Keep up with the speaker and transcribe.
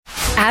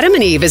Adam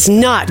and Eve is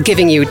not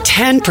giving you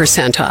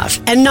 10% off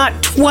and not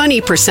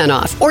 20%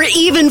 off or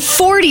even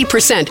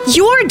 40%.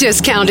 Your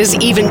discount is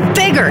even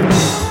bigger.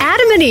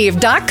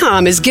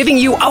 AdamandEve.com is giving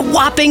you a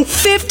whopping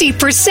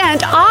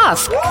 50%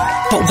 off.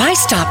 But why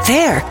stop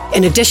there?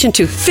 In addition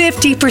to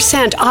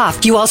 50%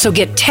 off, you also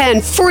get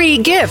 10 free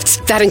gifts.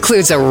 That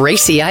includes a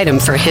racy item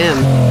for him,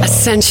 a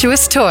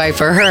sensuous toy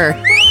for her,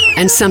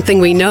 and something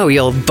we know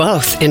you'll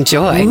both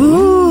enjoy.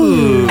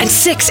 Ooh. And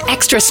 6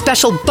 extra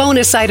special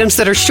bonus items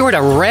that are sure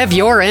to rev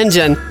your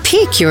engine,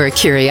 pique your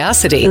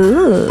curiosity,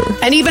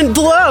 and even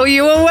blow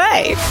you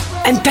away.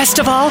 And best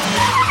of all,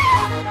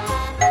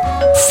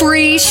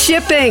 free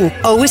shipping.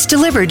 Always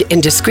delivered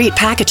in discreet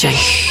packaging.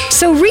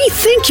 So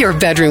rethink your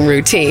bedroom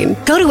routine.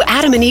 Go to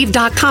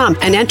adamandeve.com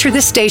and enter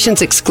the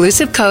station's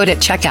exclusive code at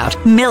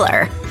checkout,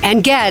 Miller,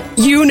 and get,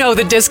 you know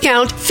the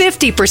discount,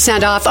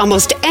 50% off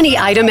almost any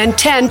item and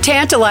 10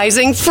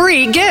 tantalizing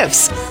free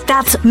gifts.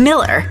 That's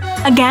Miller.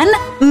 Again,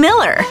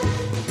 Miller.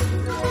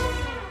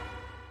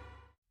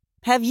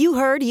 Have you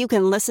heard you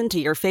can listen to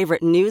your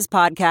favorite news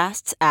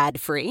podcasts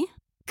ad-free?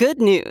 Good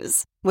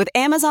news. With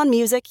Amazon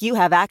Music, you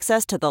have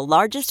access to the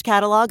largest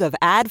catalog of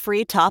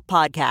ad-free top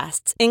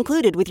podcasts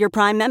included with your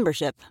Prime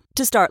membership.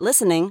 To start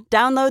listening,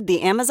 download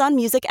the Amazon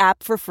Music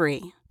app for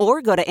free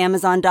or go to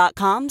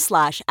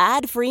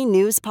amazon.com/ad-free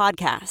news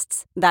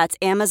podcasts. That's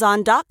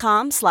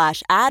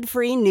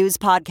amazon.com/ad-free news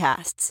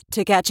podcasts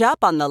to catch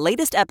up on the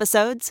latest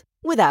episodes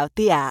without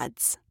the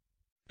ads.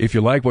 If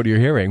you like what you're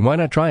hearing, why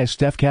not try a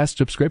StephCast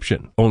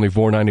subscription? Only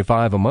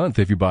 $4.95 a month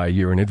if you buy a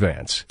year in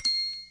advance.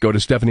 Go to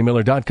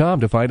StephanieMiller.com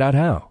to find out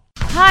how.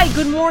 Hi,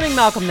 good morning,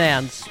 Malcolm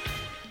Nance.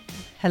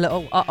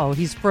 Hello. Uh-oh,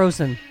 he's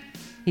frozen.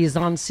 He is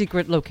on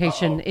secret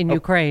location in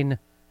Ukraine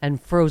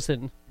and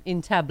frozen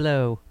in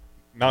tableau.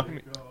 Malcolm,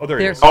 there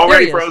he is.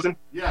 Already frozen?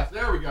 Yes,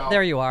 there we go.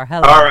 There you are.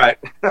 Hello. All right.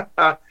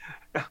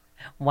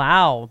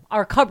 Wow.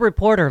 Our cub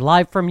reporter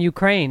live from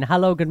Ukraine.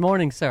 Hello, good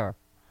morning, sir.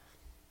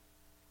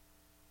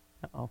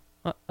 Uh-oh.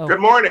 Uh-oh. Good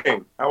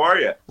morning. How are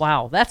you?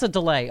 Wow, that's a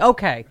delay.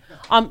 Okay.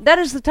 That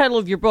is the title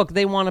of your book,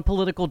 They Want a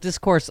Political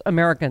Discourse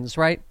Americans,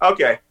 right?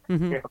 Okay.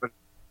 Mm-hmm.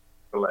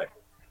 Delay.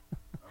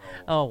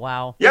 Oh,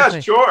 wow. Yes,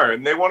 okay. sure.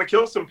 And they want to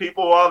kill some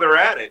people while they're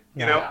at it,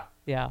 you know?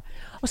 Yeah.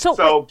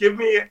 So give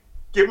me,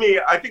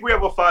 I think we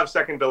have a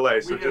 5-second delay,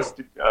 so just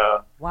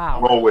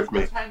roll with me.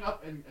 Let's hang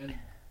up and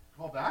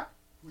call back.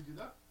 Can we do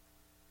that?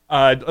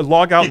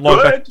 Log out,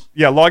 log back.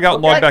 Yeah, log out,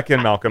 log back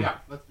in, Malcolm. Yeah,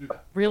 let's do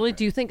that. Really?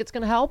 Do you think it's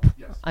going to help?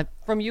 Yes.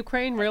 From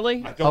Ukraine,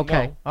 really? I don't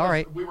know. All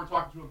right. We were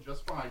talking to him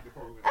just fine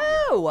before we went.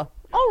 Oh,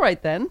 all right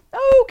then.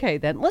 Okay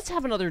then. Let's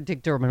have another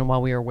Dick Durbin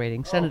while we are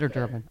waiting. Senator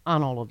Durbin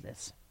on all of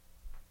this.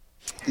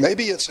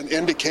 Maybe it's an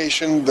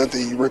indication that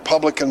the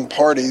Republican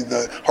Party,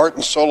 the heart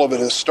and soul of it,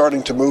 is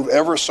starting to move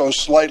ever so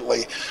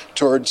slightly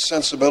towards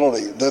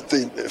sensibility, that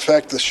in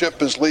fact the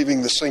ship is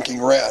leaving the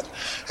sinking rat,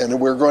 and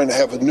we're going to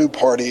have a new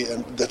party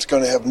that's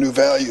going to have new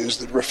values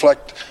that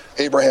reflect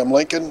Abraham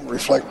Lincoln,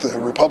 reflect the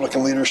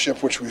Republican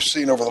leadership which we've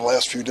seen over the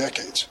last few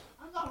decades.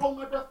 I'm not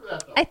holding my breath for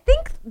that, though. I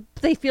think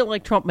they feel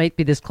like Trump might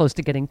be this close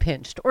to getting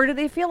pinched, or do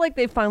they feel like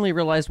they finally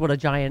realized what a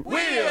giant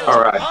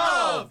All right.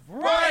 Of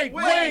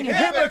right-wing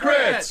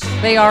hypocrites!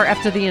 they are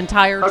after the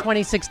entire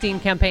 2016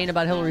 campaign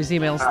about Hillary's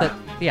emails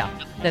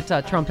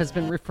that Trump has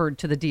been referred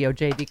to the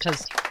DOJ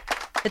because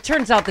it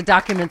turns out the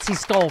documents he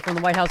stole from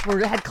the White House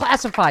had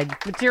classified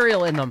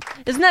material in them.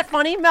 Isn't that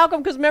funny,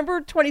 Malcolm? Because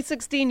remember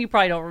 2016, you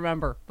probably don't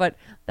remember, but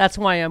that's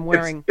why I'm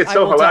wearing... It's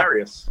so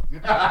hilarious.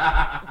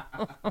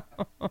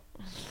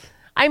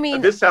 I mean...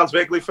 This sounds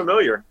vaguely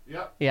familiar.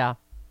 Yep. Yeah.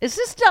 Is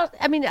this just...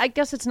 I mean, I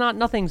guess it's not...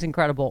 Nothing's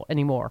incredible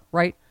anymore,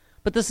 right?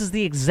 But this is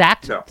the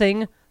exact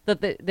thing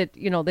that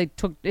they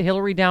took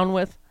Hillary down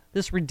with.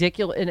 This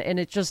ridiculous... And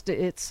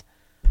it's...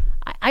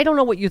 I don't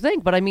know what you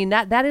think, but I mean,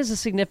 that is a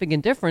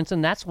significant difference,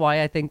 and that's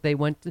why I think they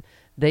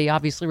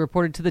obviously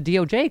reported to the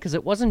DOJ, because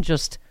it wasn't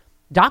just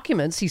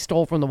documents he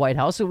stole from the White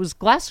House. It was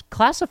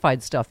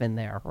classified stuff in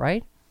there,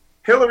 right?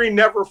 Hillary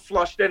never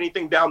flushed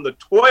anything down the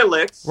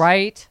toilets.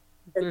 Right.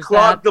 And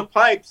clogged the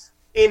pipes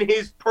in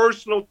his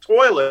personal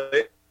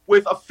toilet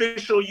with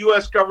official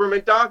U.S.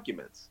 government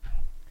documents.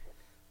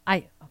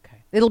 Okay.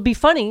 It'll be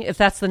funny if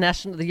that's the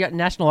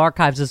National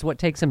Archives is what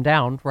takes him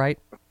down, right?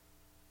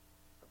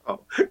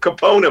 Oh,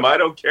 Capone him, I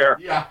don't care.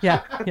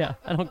 Yeah,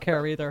 I don't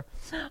care either.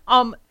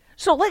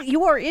 So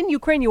you are in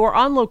Ukraine. You are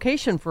on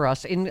location for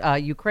us in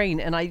Ukraine,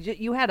 and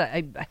you had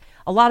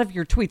a lot of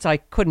your tweets I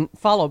couldn't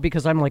follow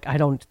because I'm like,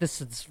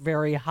 this is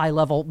very high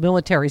level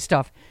military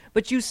stuff.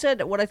 But you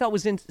said what I thought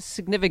was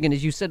significant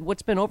is you said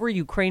what's been over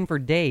Ukraine for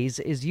days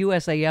is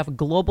USAF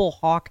Global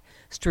Hawk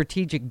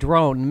strategic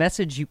drone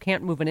message. You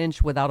can't move an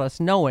inch without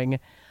us knowing.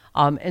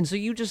 And so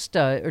you just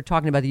are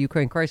talking about the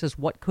Ukraine crisis.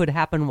 What could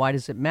happen? Why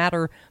does it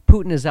matter?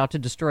 Putin is out to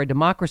destroy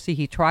democracy.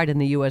 He tried in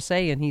the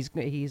USA, and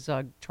he's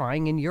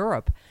trying in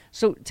Europe.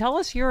 So tell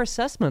us your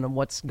assessment of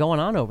what's going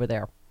on over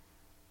there.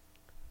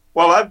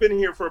 Well, I've been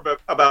here for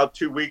about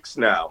 2 weeks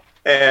now,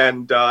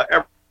 and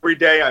every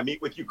day I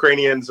meet with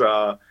Ukrainians,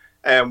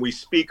 and we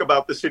speak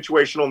about the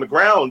situation on the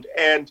ground.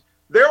 And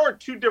there are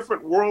two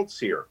different worlds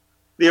here.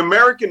 the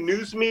American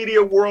news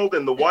media world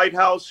and the White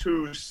House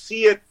who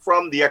see it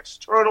from the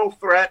external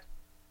threat,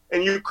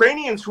 and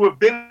Ukrainians who have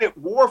been at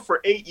war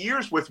for 8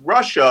 years with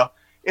Russia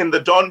in the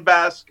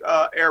Donbass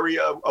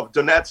area of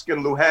Donetsk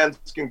and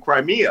Luhansk and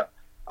Crimea.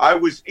 I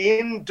was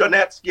in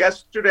Donetsk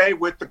yesterday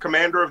with the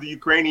commander of the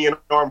Ukrainian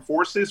Armed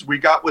Forces. We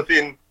got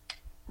within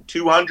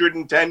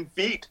 210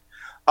 feet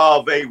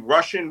of a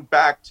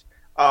Russian-backed,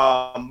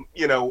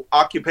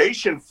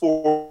 occupation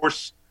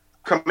force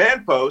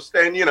command post,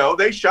 and,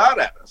 they shot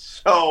at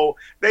us. So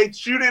they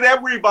shoot at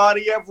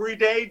everybody every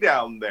day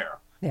down there.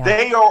 Yeah.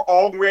 They are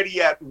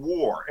already at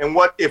war. And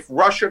what if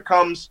Russia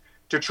comes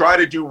to try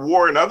to do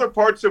war in other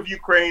parts of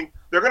Ukraine?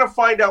 They're going to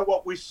find out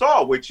what we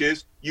saw, which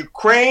is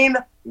Ukraine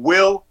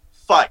will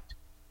fight.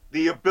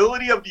 The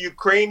ability of the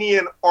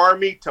Ukrainian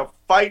army to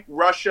fight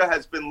Russia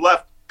has been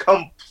left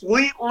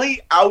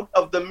completely out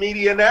of the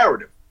media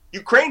narrative.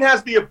 Ukraine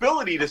has the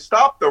ability to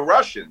stop the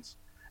Russians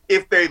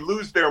if they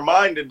lose their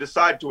mind and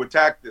decide to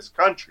attack this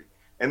country.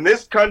 And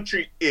this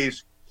country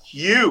is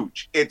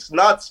huge. It's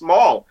not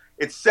small.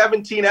 It's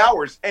 17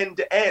 hours end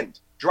to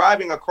end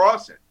driving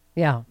across it.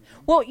 Yeah.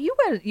 Well,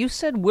 you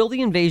said, will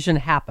the invasion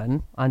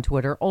happen on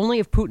Twitter only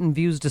if Putin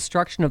views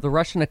destruction of the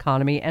Russian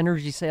economy,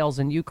 energy sales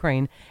in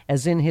Ukraine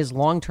as in his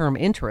long-term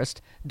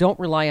interest? Don't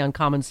rely on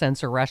common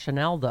sense or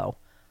rationale, though.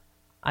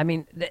 I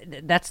mean,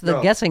 that's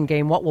the guessing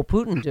game. What will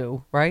Putin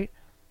do, right?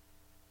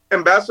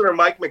 Ambassador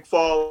Mike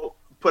McFaul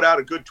put out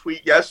a good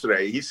tweet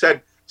yesterday. He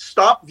said,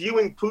 stop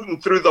viewing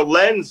Putin through the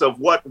lens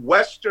of what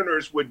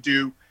Westerners would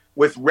do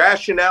with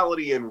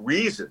rationality and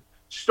reason.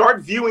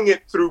 Start viewing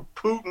it through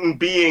Putin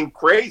being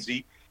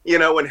crazy,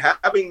 and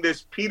having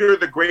this Peter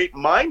the Great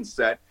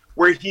mindset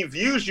where he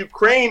views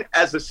Ukraine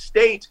as a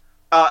state,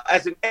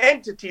 as an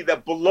entity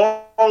that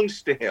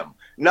belongs to him,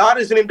 not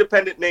as an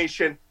independent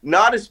nation,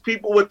 not as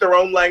people with their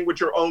own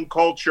language or own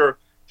culture.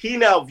 He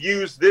now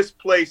views this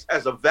place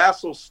as a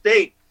vassal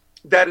state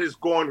that has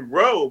gone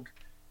rogue,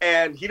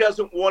 and he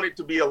doesn't want it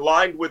to be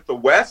aligned with the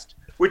West,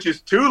 which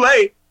is too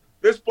late.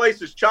 This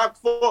place is chock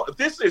full.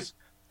 This is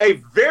a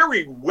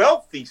very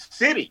wealthy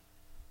city.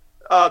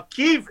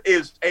 Kyiv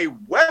is a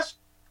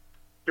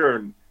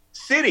Western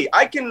city.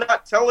 I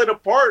cannot tell it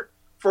apart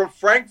from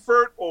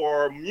Frankfurt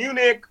or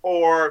Munich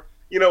or,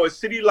 a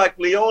city like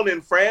Lyon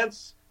in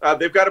France.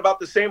 They've got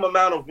about the same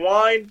amount of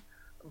wine.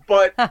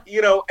 But,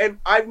 and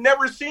I've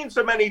never seen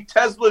so many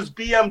Teslas,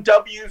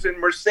 BMWs, and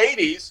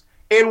Mercedes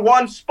in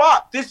one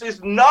spot. This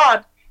is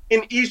not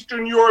an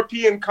Eastern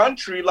European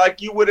country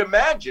like you would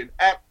imagine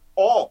at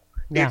all.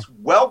 Yeah. It's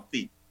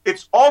wealthy.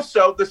 It's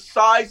also the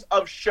size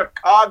of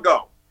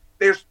Chicago.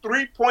 There's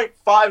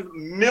 3.5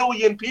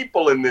 million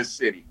people in this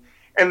city.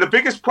 And the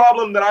biggest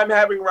problem that I'm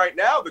having right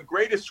now, the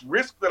greatest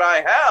risk that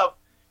I have,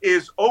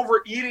 is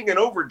overeating and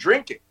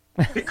overdrinking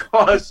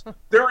because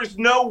there is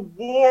no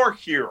war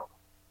here.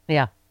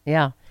 Yeah.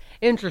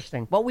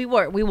 Interesting. Well, we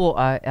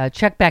will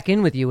check back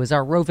in with you as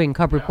our roving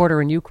cub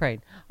reporter in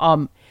Ukraine.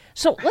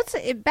 So let's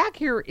back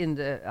here in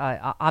the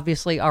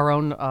obviously our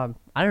own.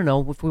 I don't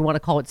know if we want to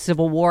call it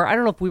civil war. I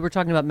don't know if we were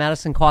talking about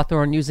Madison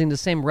Cawthorn using the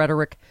same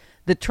rhetoric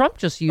that Trump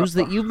just used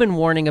that you've been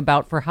warning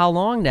about for how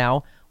long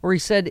now, where he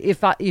said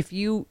if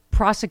you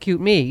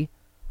prosecute me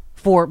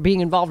for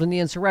being involved in the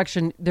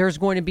insurrection, there's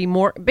going to be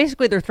more.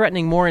 Basically, they're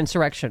threatening more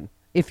insurrection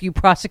if you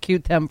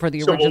prosecute them for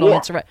the original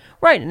insurrection.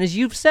 Right, and as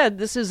you've said,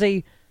 this is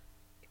a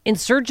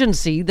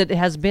insurgency that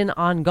has been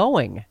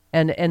ongoing,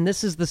 and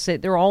this is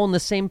they're all in the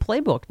same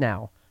playbook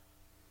now.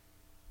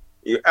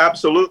 Yeah,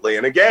 absolutely.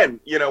 And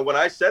again, when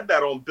I said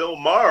that on Bill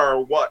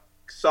Maher,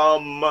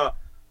 some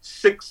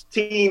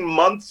 16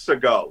 months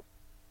ago,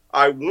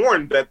 I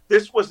warned that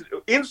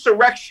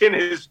insurrection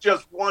is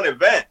just one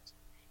event.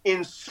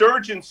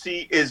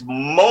 Insurgency is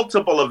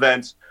multiple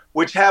events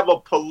which have a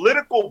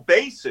political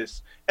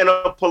basis and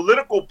a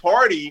political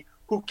party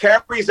who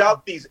carries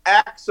out these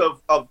acts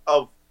of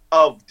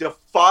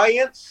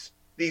defiance,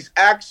 these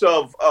acts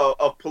of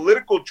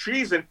political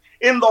treason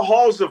in the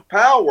halls of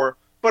power,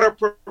 but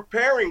are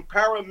preparing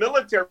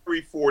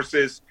paramilitary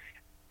forces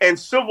and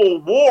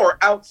civil war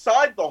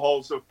outside the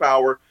halls of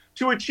power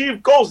to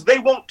achieve goals they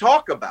won't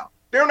talk about.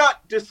 They're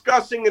not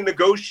discussing and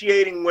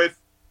negotiating with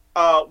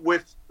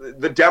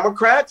the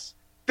Democrats.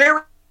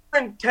 They're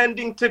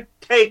intending to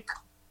take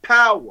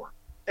power.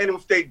 And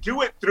if they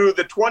do it through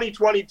the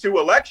 2022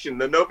 election,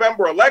 the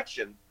November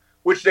election,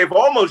 which they've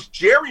almost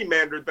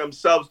gerrymandered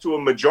themselves to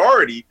a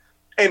majority,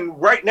 and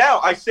right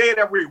now, I say it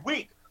every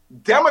week,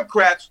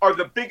 Democrats are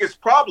the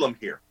biggest problem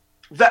here.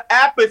 The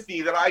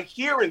apathy that I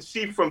hear and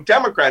see from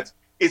Democrats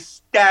is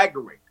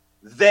staggering.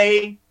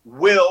 They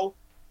will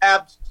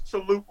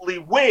absolutely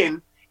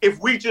win if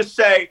we just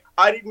say,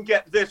 I didn't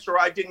get this or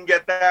I didn't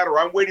get that, or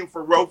I'm waiting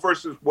for Roe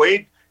versus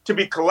Wade to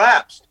be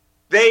collapsed.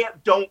 They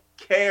don't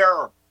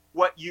care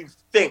what you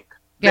think.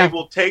 Yeah. They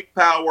will take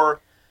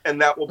power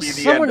and that will be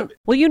the end of it.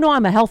 Well, you know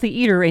I'm a healthy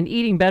eater, and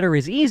eating better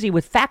is easy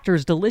with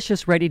Factor's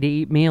delicious,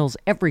 ready-to-eat meals.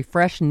 Every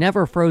fresh,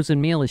 never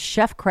frozen meal is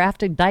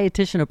chef-crafted,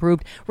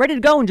 dietitian-approved, ready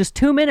to go in just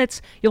 2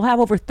 minutes. You'll have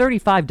over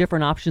 35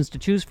 different options to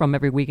choose from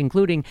every week,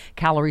 including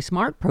Calorie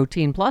Smart,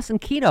 Protein Plus,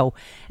 and Keto.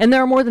 And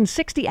there are more than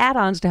 60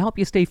 add-ons to help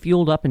you stay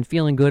fueled up and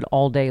feeling good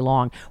all day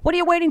long. What are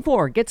you waiting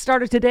for? Get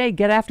started today.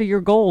 Get after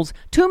your goals.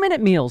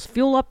 2-minute meals.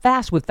 Fuel up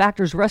fast with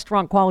Factor's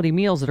restaurant-quality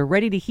meals that are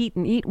ready to heat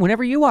and eat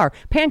whenever you are.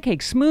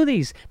 Pancakes,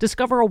 smoothies.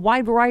 Discover a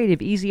wide variety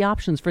of easy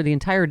options for the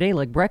entire day,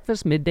 like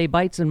breakfast, midday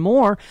bites, and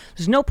more.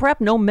 There's no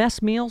prep, no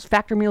mess meals.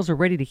 Factor meals are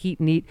ready to heat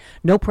and eat.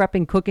 No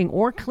prepping, cooking,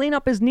 or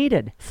cleanup is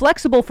needed.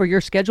 Flexible for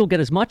your schedule. Get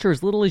as much or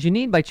as little as you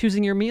need by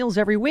choosing your meals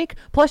every week.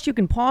 Plus, you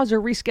can pause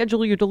or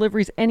reschedule your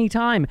deliveries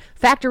anytime.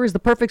 Factor is the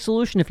perfect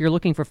solution if you're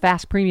looking for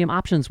fast premium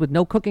options with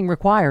no cooking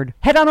required.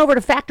 Head on over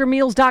to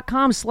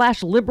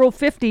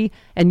factormeals.com/liberal50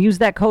 and use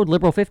that code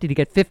liberal50 to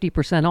get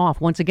 50%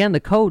 off. Once again, the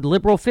code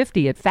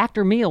liberal50 at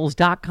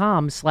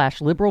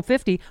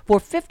factormeals.com/liberal50 for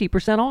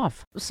 50%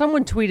 off.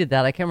 Someone tweeted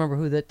that, I can't remember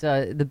who, that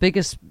the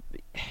biggest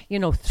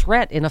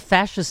threat in a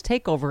fascist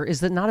takeover is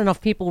that not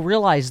enough people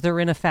realize they're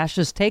in a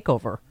fascist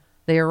takeover.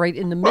 They are right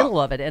in the middle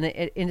of it, and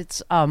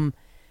it's Malcolm,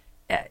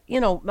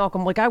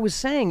 like I was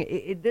saying,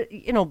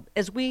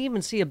 as we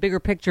even see a bigger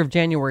picture of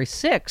January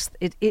 6th,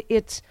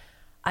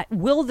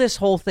 will this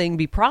whole thing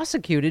be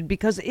prosecuted?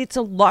 Because it's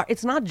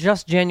not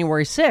just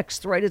January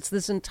 6th, right? It's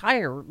this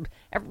entire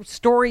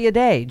story a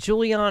day.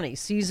 Giuliani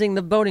seizing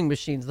the voting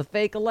machines, the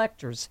fake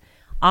electors,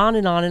 on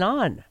and on and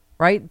on,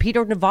 right?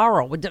 Peter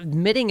Navarro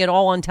admitting it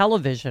all on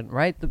television,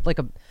 right? Like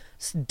a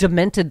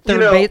demented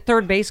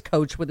third base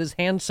coach with his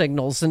hand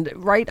signals, and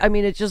right? I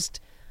mean, it just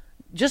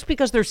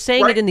because they're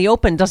saying it in the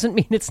open doesn't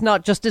mean it's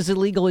not just as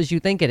illegal as you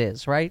think it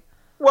is, right?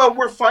 Well,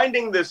 we're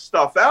finding this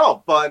stuff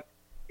out, but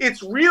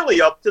it's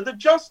really up to the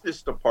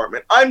Justice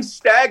Department. I'm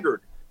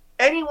staggered.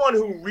 Anyone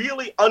who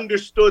really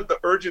understood the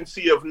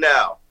urgency of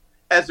now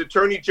as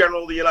Attorney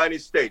General of the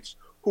United States,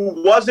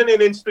 who wasn't an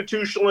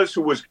institutionalist,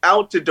 who was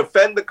out to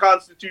defend the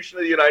Constitution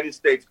of the United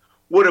States,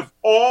 would have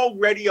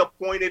already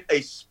appointed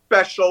a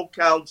special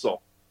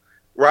counsel,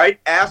 right?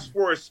 Asked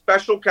for a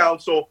special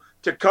counsel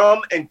to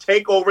come and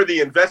take over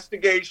the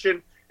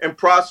investigation and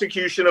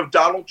prosecution of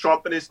Donald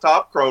Trump and his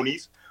top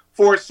cronies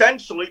for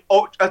essentially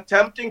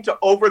attempting to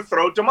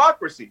overthrow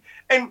democracy.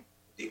 And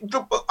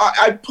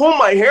I pull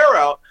my hair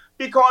out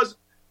because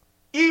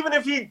even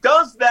if he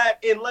does that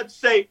in, let's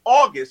say,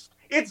 August,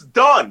 it's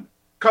done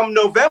come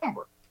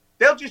November.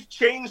 They'll just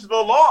change the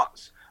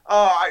laws.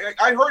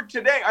 I heard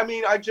today,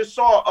 I just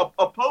saw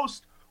a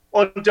post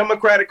on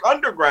Democratic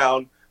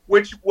Underground,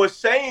 which was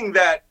saying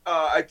that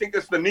I think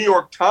it's the New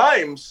York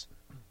Times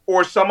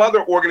or some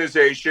other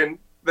organization,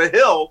 The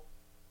Hill,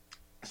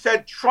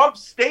 said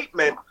Trump's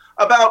statement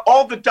about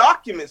all the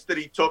documents that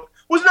he took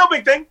was no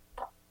big thing.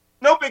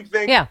 No big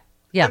thing. Yeah.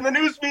 And the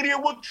news media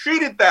will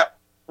treat it that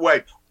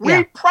way.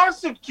 We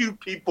prosecute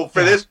people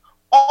for this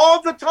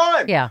all the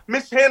time. Yeah.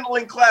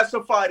 Mishandling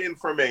classified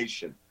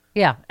information.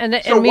 Yeah, and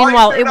So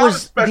meanwhile, it was a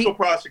special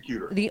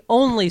prosecutor. The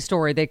only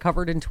story they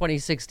covered in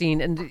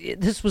 2016, and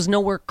this was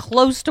nowhere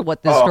close to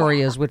what this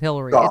story is with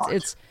Hillary.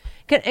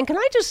 Can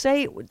I just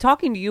say,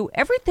 talking to you,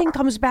 everything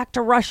comes back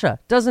to Russia,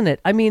 doesn't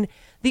it? I mean,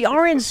 the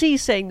RNC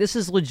saying this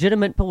is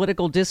legitimate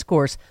political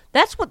discourse.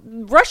 That's what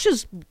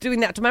Russia's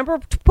doing. That. Remember,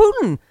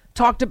 Putin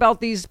talked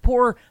about these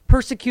poor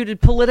persecuted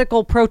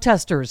political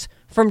protesters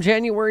from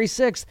January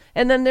 6th.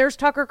 And then there's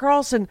Tucker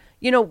Carlson,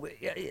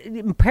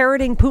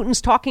 parroting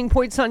Putin's talking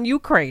points on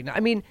Ukraine. I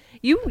mean,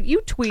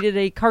 you tweeted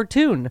a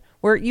cartoon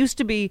where it used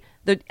to be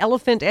the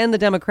elephant and the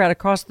Democrat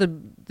across the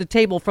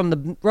table from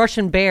the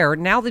Russian bear.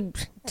 Now the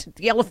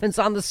elephant's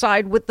on the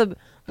side with the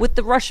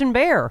Russian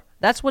bear.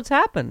 That's what's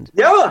happened.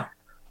 Yeah.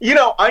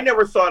 I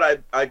never thought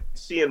I'd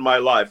see in my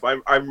life.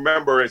 I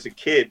remember as a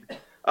kid,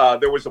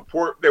 there was a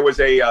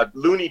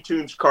Looney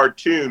Tunes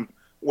cartoon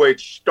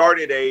which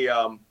started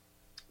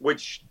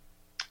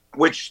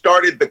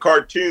the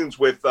cartoons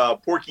with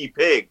Porky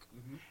Pig,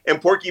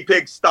 and Porky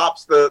Pig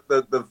stops the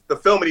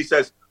film and he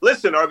says,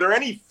 "Listen, are there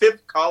any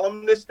fifth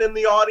columnists in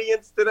the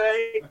audience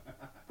today?"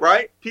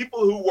 Right?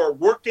 People who were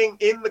working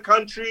in the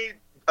country,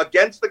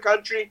 against the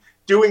country,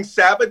 doing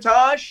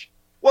sabotage.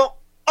 Well,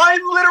 I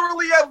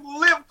literally have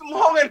lived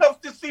long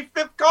enough to see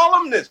fifth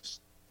columnists.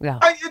 Yeah.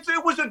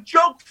 It was a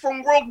joke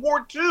from World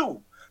War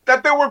II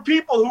that there were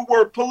people who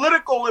were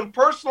political and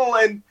personal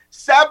and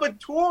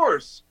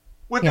saboteurs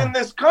within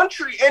this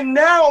country. And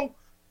now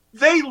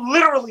they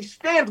literally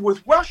stand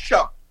with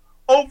Russia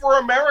over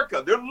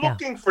America. They're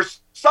looking for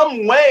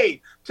some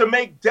way to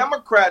make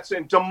Democrats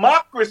and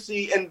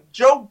democracy and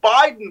Joe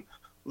Biden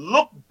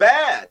look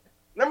bad.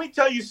 Let me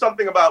tell you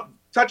something about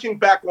touching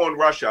back on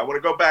Russia. I want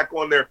to go back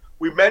on there.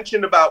 We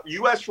mentioned about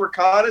U.S.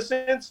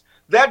 reconnaissance.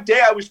 That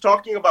day I was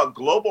talking about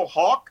Global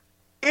Hawk.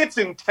 It's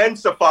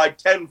intensified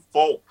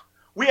tenfold.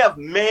 We have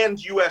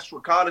manned U.S.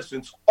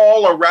 reconnaissance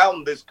all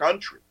around this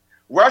country.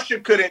 Russia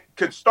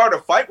could start a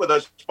fight with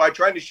us by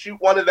trying to shoot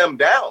one of them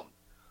down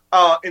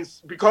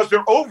because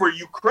they're over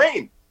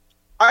Ukraine.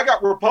 I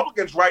got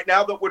Republicans right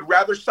now that would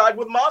rather side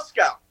with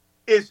Moscow.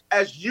 Is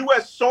as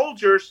U.S.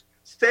 soldiers,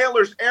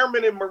 sailors,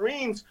 airmen, and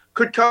Marines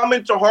could come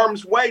into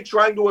harm's way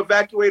trying to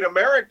evacuate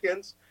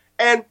Americans,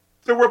 and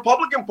the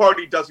Republican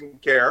Party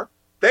doesn't care.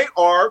 They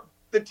are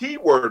the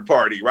T-word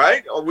party,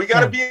 right? We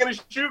got to be in a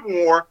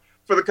shooting war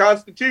for the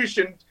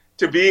Constitution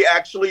to be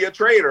actually a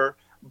traitor.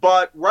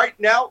 But right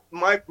now,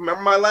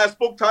 remember my last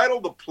book title,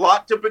 The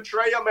Plot to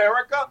Betray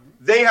America?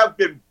 They have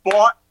been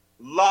bought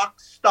lock,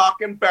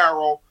 stock, and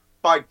barrel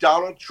by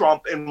Donald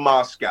Trump in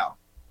Moscow.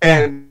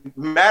 And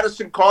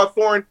Madison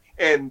Cawthorn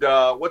and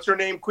what's her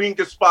name, Queen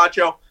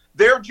Gazpacho,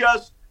 they're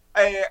just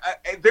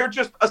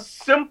a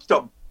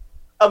symptom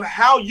of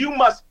how you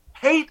must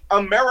hate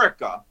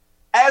America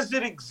as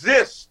it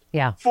exists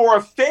for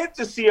a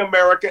fantasy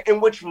America in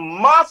which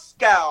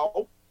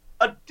Moscow,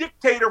 a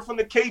dictator from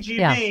the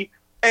KGB,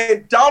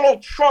 and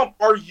Donald Trump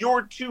are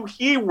your two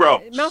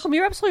heroes. Malcolm,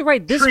 you're absolutely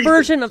right. This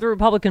version of the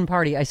Republican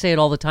Party, I say it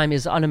all the time,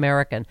 is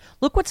un-American.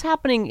 Look what's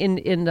happening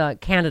in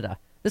Canada.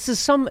 This is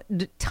some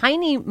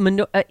tiny,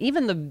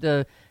 even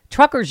the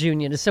truckers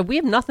union has said, we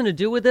have nothing to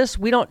do with this.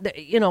 We don't,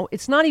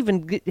 it's not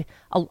even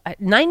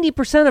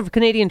 90% of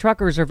Canadian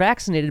truckers are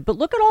vaccinated. But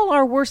look at all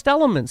our worst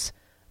elements.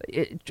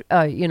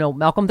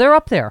 Malcolm, they're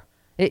up there.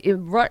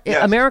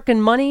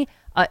 American money,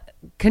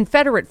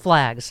 Confederate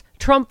flags,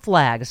 Trump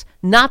flags,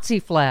 Nazi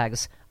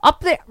flags,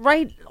 up there,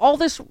 right?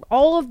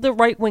 All of the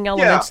right-wing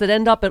elements that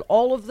end up at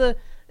all of the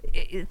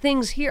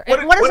things here.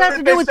 What does that have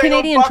to do with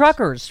Canadian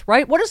truckers,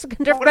 right? What does the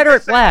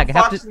Confederate flag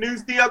have to... Fox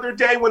News the other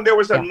day when there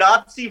was a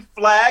Nazi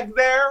flag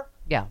there?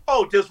 Yeah.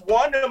 Oh, does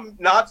one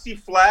Nazi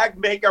flag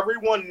make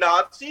everyone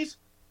Nazis?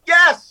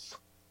 Yes.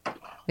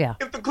 Yeah.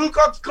 If the Ku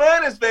Klux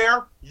Klan is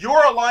there,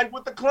 you're aligned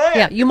with the Klan.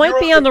 Yeah, you might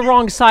be on the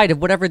wrong side of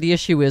whatever the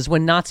issue is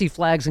when Nazi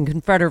flags and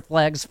Confederate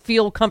flags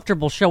feel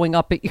comfortable showing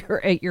up at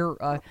your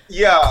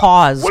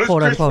cause. What does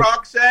quote Chris unquote.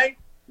 Rock say?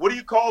 What do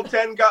you call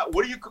 10 guys?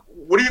 What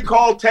do you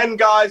call 10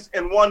 guys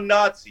and one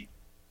Nazi?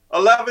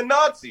 11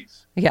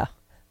 Nazis. Yeah.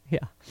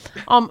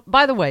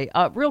 By the way,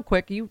 real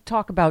quick, you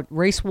talk about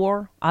race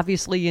war,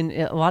 obviously, in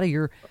a lot of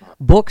your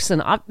books,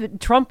 and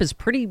Trump is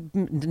pretty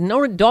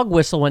no dog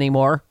whistle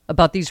anymore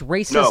about these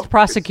racist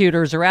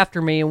prosecutors are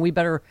after me, and we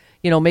better,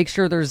 make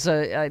sure there's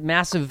a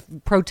massive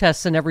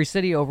protests in every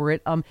city over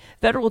it.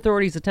 Federal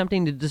authorities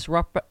attempting to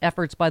disrupt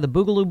efforts by the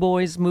Boogaloo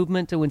Boys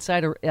movement to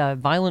incite a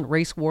violent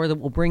race war that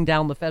will bring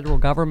down the federal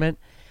government.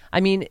 I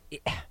mean,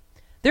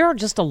 there are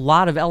just a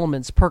lot of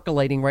elements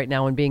percolating right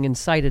now and being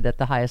incited at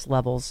the highest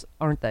levels,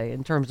 aren't they?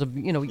 In terms of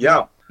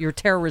your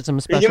terrorism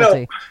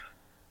specialty.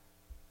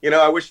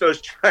 I wish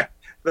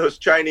those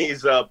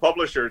Chinese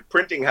publishers,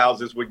 printing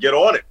houses would get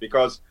on it,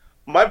 because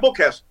my book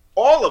has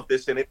all of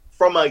this in it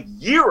from a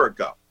year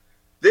ago.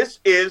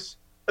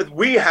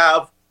 We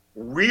have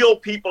real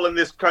people in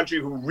this country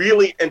who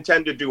really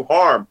intend to do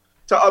harm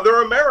to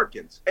other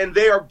Americans, and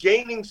they are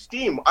gaining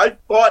steam. I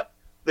thought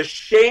the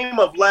shame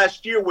of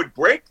last year would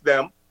break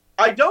them.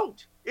 I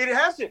don't. It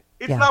hasn't.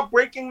 It's not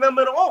breaking them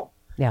at all.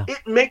 Yeah.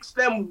 It makes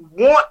them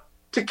want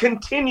to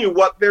continue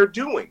what they're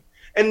doing.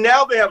 And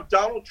now they have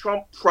Donald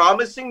Trump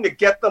promising to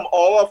get them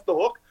all off the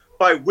hook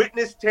by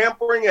witness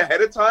tampering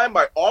ahead of time,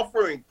 by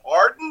offering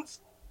pardons.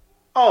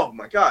 Oh,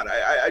 my God.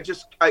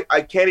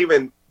 I can't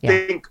even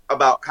think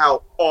about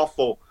how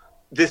awful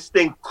this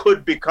thing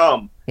could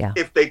become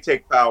if they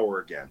take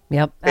power again.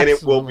 Yep, and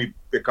it will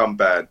become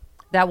bad.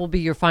 That will be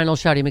your final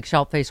Shouty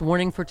McSheltface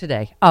warning for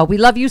today. We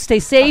love you. Stay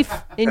safe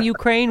in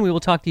Ukraine. We will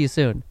talk to you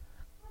soon.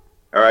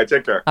 All right.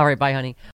 Take care. All right. Bye, honey.